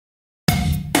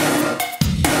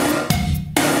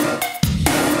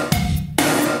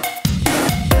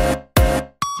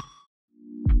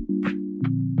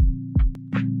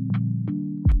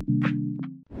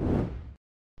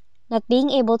Not being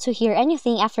able to hear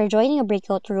anything after joining a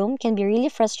breakout room can be really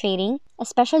frustrating,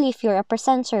 especially if you're a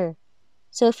presenter.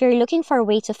 So if you're looking for a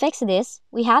way to fix this,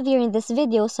 we have here in this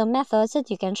video some methods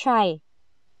that you can try.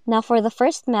 Now for the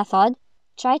first method,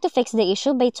 try to fix the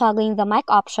issue by toggling the mic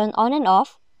option on and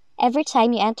off every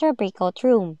time you enter a breakout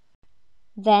room.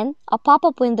 Then, a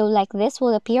pop-up window like this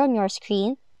will appear on your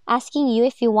screen, asking you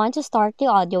if you want to start the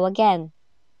audio again.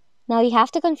 Now you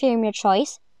have to confirm your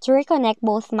choice to reconnect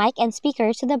both mic and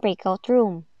speaker to the breakout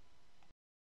room.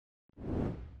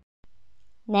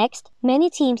 Next, many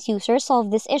Teams users solve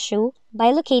this issue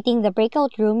by locating the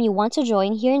breakout room you want to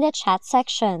join here in the chat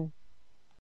section.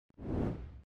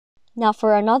 Now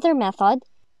for another method,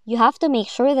 you have to make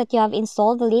sure that you have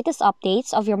installed the latest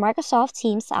updates of your Microsoft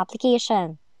Teams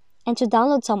application. And to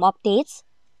download some updates,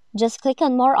 just click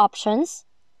on More Options,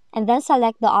 and then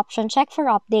select the option Check for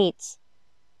Updates.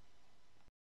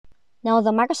 Now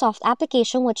the Microsoft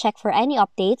application will check for any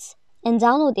updates and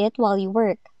download it while you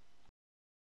work.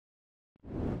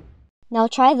 Now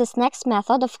try this next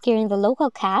method of clearing the local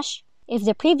cache if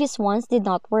the previous ones did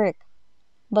not work.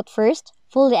 But first,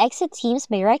 fully exit Teams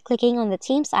by right-clicking on the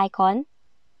Teams icon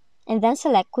and then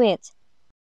select Quit.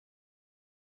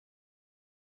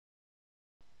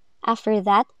 After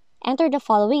that, enter the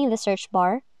following in the search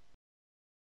bar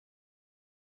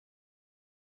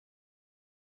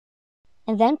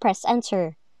and then press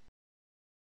Enter.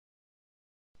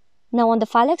 Now on the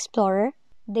File Explorer,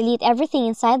 delete everything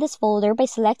inside this folder by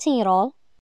selecting it all,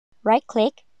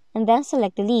 right-click, and then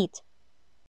select Delete.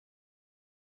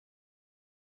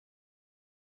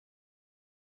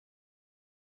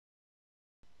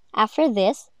 After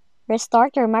this,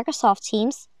 restart your Microsoft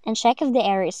Teams and check if the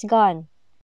error is gone.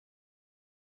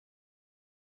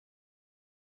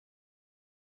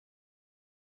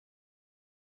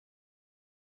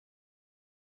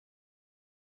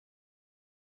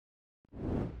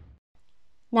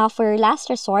 Now for your last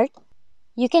resort,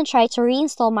 you can try to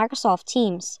reinstall Microsoft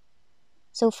Teams.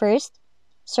 So first,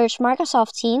 search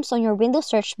Microsoft Teams on your Windows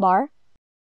search bar,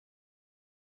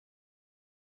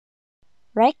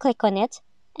 right-click on it,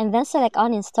 and then select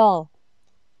Uninstall.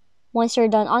 Once you're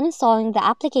done uninstalling the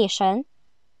application,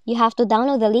 you have to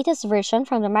download the latest version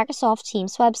from the Microsoft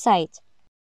Teams website.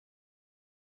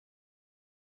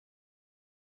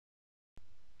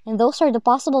 And those are the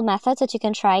possible methods that you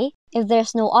can try if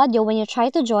there's no audio when you try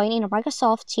to join in a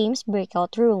Microsoft Teams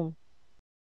breakout room.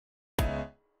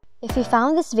 If you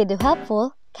found this video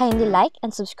helpful, kindly like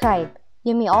and subscribe.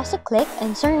 You may also click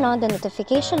and turn on the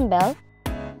notification bell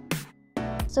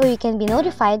so you can be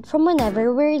notified from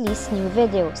whenever we release new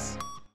videos.